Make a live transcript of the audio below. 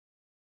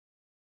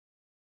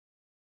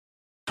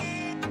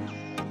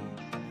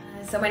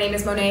So my name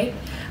is Monai.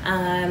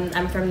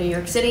 I'm from New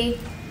York City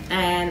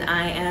and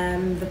I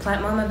am the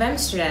plant mom of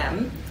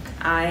Amsterdam.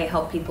 I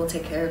help people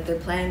take care of their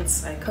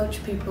plants. I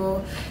coach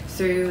people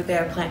through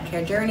their plant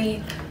care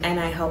journey, and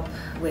I help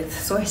with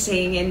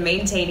sourcing and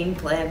maintaining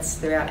plants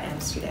throughout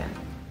Amsterdam.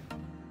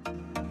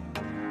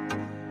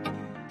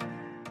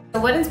 So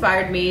what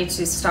inspired me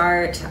to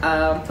start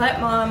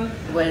Plant Mom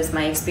was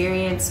my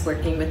experience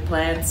working with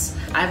plants.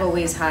 I've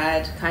always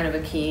had kind of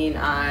a keen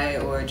eye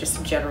or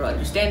just a general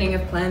understanding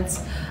of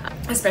plants,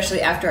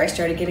 especially after I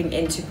started getting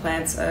into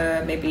plants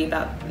maybe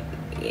about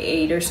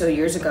 8 or so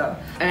years ago.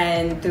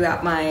 And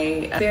throughout my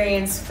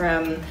experience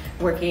from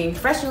working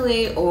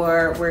professionally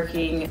or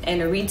working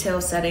in a retail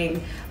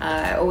setting,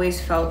 I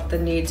always felt the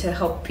need to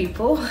help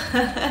people.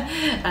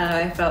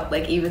 I felt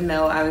like even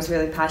though I was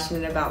really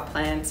passionate about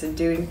plants and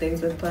doing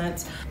things with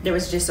plants, there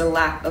was just a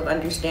lack of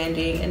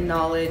understanding and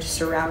knowledge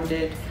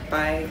surrounded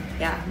by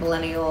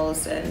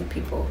millennials and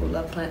people who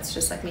love plants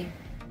just like me.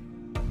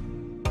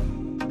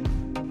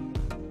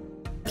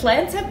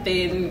 Plants have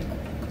been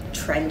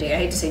trending. I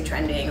hate to say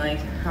trending, like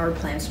how are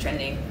plants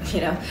trending,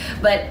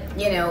 but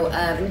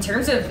in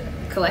terms of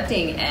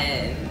collecting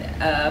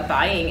and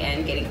buying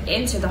and getting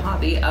into the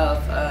hobby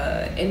of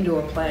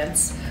indoor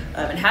plants,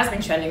 it has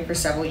been trending for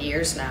several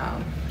years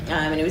now.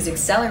 And it was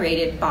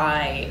accelerated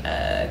by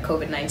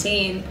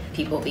COVID-19,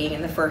 people being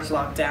in the first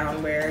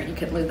lockdown where you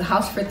couldn't leave the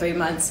house for 3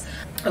 months.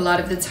 A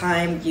lot of the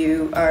time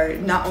you are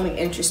not only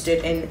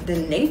interested in the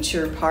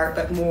nature part,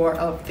 but more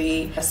of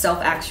the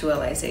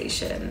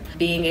self-actualization.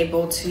 Being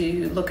able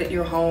to look at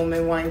your home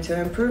and wanting to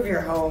improve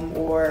your home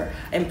or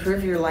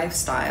improve your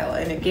lifestyle.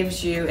 And it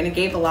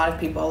gave a lot of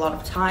people a lot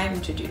of time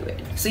to do it.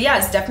 So yeah,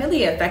 it's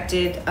definitely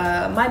affected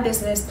my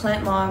business,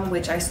 Plant Mom,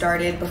 which I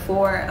started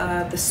before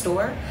the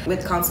store,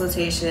 with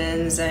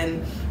consultations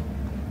and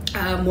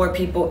more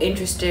people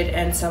interested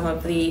in some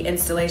of the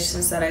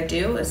installations that I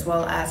do, as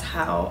well as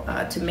how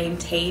to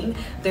maintain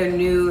their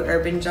new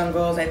urban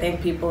jungles. I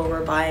think people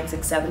were buying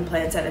 6-7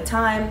 plants at a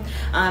time,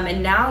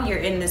 and now you're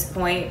in this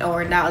point,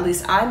 or now at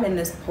least I'm in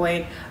this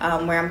point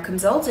where I'm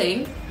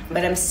consulting,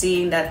 but I'm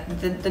seeing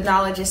that the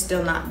knowledge is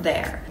still not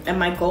there. And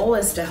my goal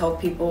is to help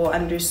people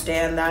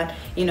understand that,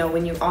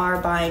 when you are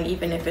buying,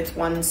 even if it's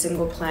 1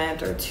 single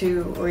plant or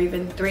 2 or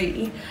even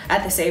 3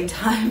 at the same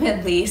time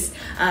at least,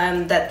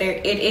 that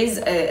it is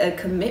a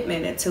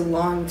commitment. It's a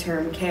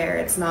long-term care.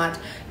 It's not,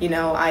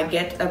 I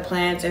get a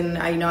plant and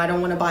I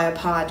don't want to buy a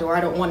pot, or I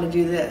don't want to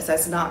do this.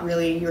 That's not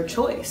really your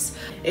choice.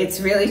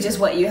 It's really just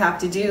what you have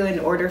to do in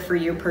order for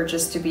your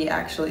purchase to be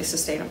actually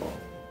sustainable.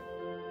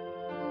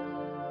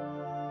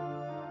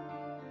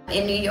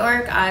 In New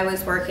York, I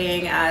was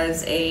working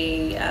as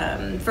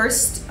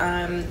first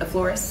a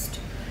florist.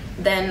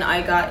 Then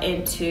I got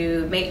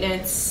into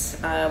maintenance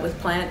with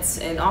plants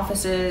in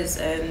offices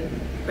and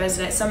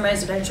some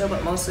residential,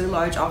 but mostly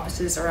large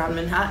offices around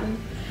Manhattan.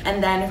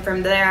 And then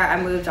from there,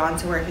 I moved on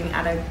to working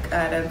at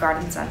a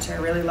garden center,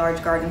 a really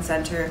large garden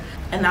center.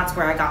 And that's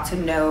where I got to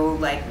know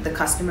the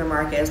customer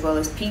market as well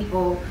as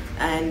people,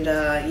 and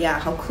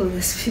how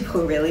clueless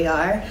people really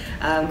are.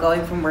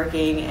 Going from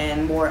working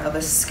in more of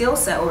a skill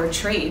set or a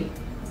trade,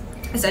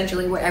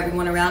 essentially where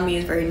everyone around me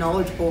is very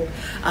knowledgeable,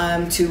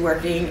 to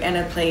working in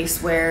a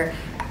place where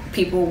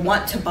people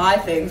want to buy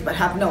things but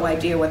have no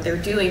idea what they're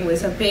doing,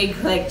 was a big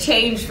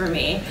change for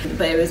me.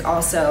 But it was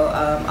also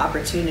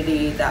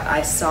opportunity that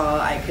I saw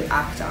I could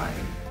act on.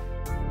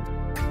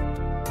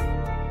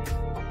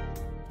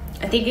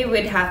 I think it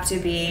would have to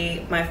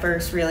be my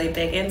first really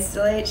big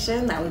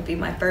installation. That would be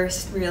my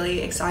first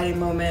really exciting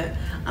moment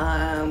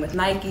with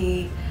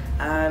Nike.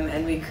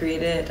 And we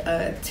created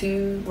a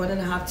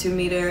 1.5–2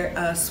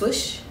 meter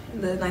swoosh,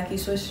 the Nike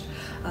swoosh,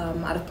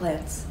 out of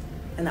plants.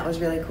 And that was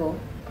really cool.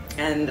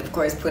 And of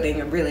course,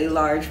 putting a really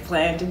large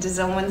plant into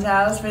someone's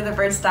house for the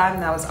first time,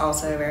 that was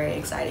also a very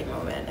exciting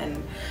moment.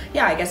 And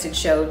yeah, I guess it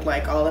showed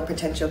all the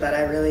potential that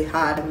I really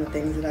had and the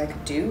things that I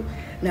could do,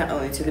 not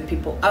only to the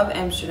people of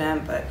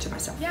Amsterdam, but to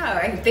myself. Yeah,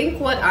 I think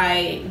what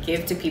I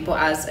give to people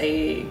as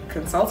a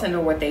consultant,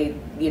 or what they,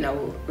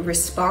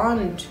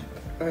 respond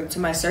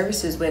to my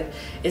services with,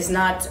 is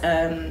not,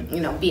 I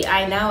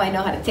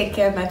know how to take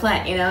care of my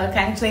plant,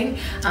 kind of thing,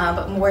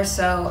 but more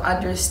so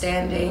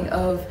understanding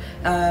of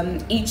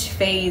each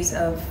phase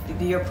of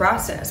your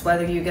process,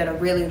 whether you get a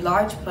really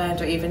large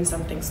plant or even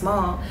something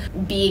small,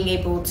 being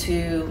able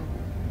to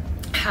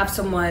have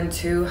someone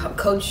to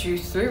coach you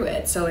through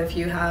it. So if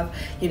you have,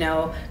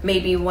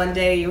 maybe one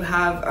day you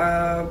have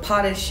a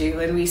pot issue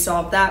and we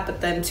solve that,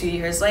 but then 2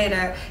 years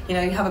later, you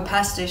have a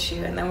pest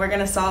issue and then we're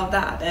gonna solve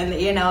that. And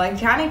it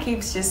kind of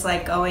keeps just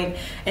going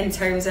in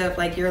terms of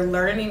you're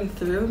learning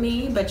through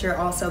me, but you're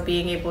also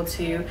being able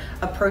to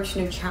approach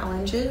new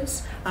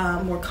challenges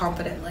more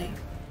confidently.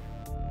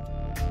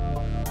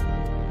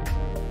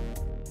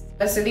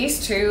 So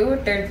these two,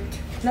 they're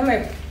not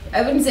my,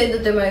 I wouldn't say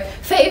that they're my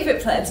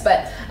favorite plants,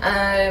 but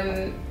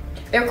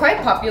They're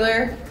quite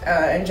popular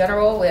in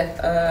general with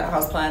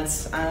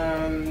houseplants.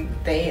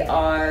 They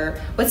are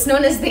what's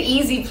known as the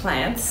easy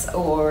plants,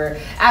 or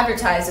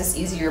advertised as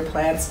easier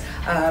plants.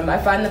 I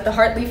find that the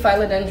heartleaf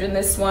philodendron,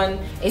 this one,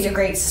 is a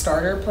great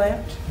starter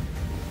plant.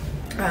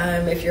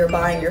 If you're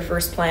buying your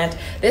first plant,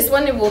 this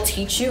one, it will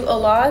teach you a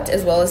lot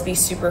as well as be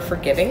super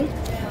forgiving.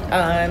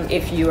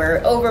 If you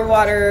are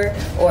overwater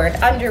or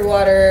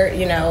underwater,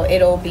 you know,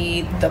 it'll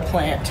be the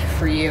plant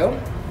for you.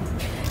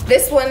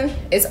 This one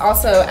is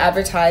also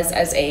advertised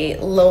as a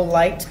low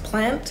light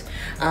plant,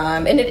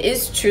 and it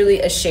is truly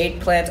a shade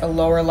plant, a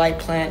lower light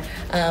plant.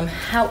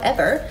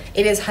 However,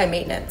 it is high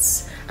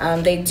maintenance.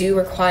 They do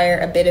require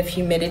a bit of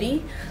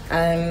humidity.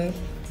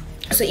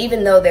 So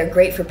even though they're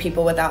great for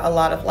people without a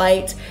lot of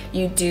light,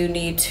 you do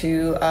need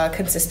to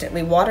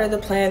consistently water the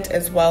plant,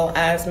 as well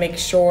as make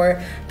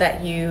sure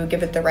that you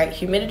give it the right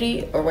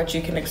humidity, or what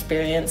you can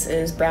experience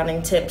is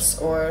browning tips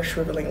or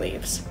shriveling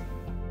leaves.